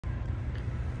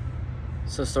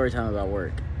So story time about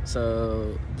work.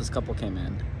 So this couple came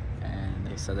in and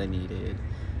they said they needed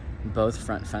both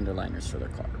front fender liners for their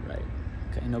car, right?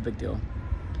 Okay, no big deal.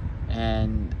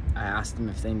 And I asked them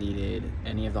if they needed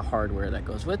any of the hardware that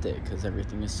goes with it, because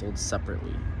everything is sold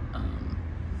separately.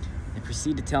 They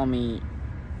proceed to tell me,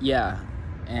 yeah.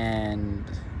 And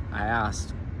I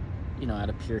asked, out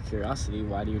of pure curiosity,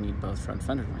 why do you need both front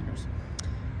fender liners?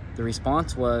 The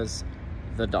response was,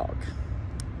 the dog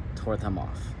tore them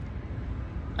off.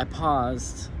 I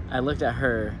paused, I looked at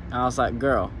her, and I was like,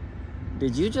 girl,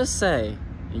 did you just say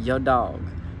your dog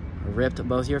ripped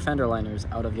both your fender liners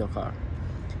out of your car?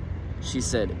 She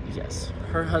said, yes.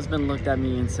 Her husband looked at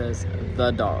me and says,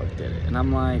 the dog did it. And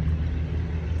I'm like,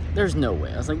 there's no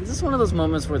way. I was like, is this one of those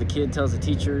moments where the kid tells the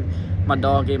teacher, my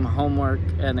dog ate my homework,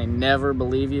 and they never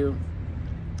believe you?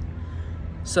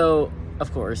 So,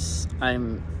 of course,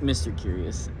 I'm Mr.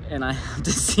 Curious, and I have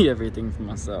to see everything for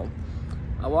myself.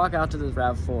 I walk out to this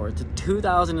RAV4, it's a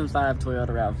 2005 Toyota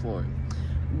RAV4.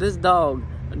 This dog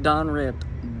done ripped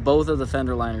both of the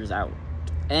fender liners out.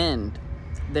 And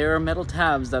there are metal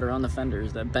tabs that are on the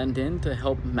fenders that bend in to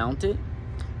help mount it.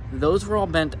 Those were all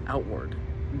bent outward.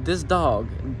 This dog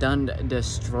done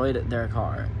destroyed their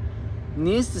car.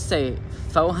 Needs to say,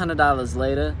 $400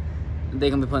 later,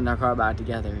 they gonna be putting their car back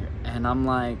together. And I'm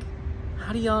like,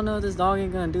 how do y'all know this dog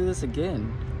ain't gonna do this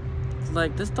again? It's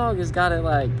like, this dog has got it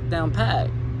like down pat.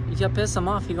 If you piss him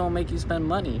off, he gonna make you spend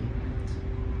money.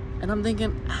 And I'm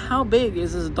thinking, how big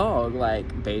is this dog?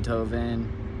 Like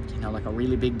Beethoven, like a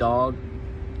really big dog.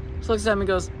 So looks at me and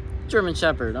goes, German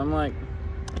Shepherd. I'm like,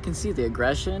 I can see the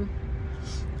aggression.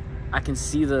 I can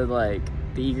see the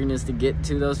eagerness to get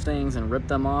to those things and rip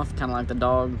them off. Kind of like the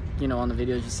dog, on the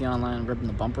videos you see online, ripping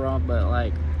the bumper off.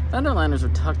 But fender liners are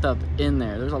tucked up in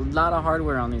there. There's a lot of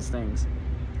hardware on these things.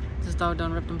 This dog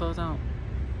done ripped them both out.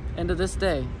 And to this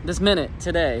day, this minute,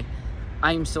 today,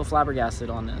 I am still flabbergasted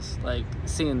on this.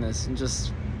 Seeing this and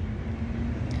just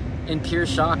in pure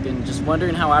shock and just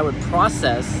wondering how I would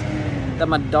process that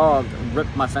my dog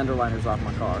ripped my fender liners off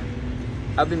my car.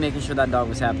 I'd be making sure that dog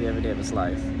was happy every day of his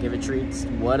life. Give it treats,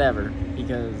 whatever.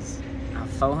 Because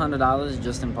 $400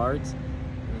 just in parts,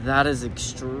 that is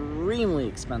extremely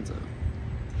expensive.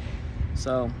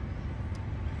 So,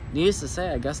 needless to say,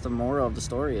 I guess the moral of the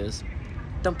story is,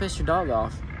 don't piss your dog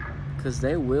off, because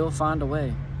they will find a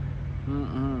way.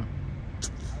 I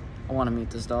want to meet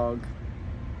this dog.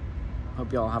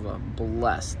 Hope y'all have a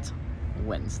blessed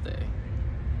Wednesday.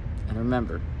 And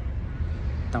remember,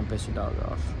 don't piss your dog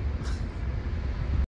off.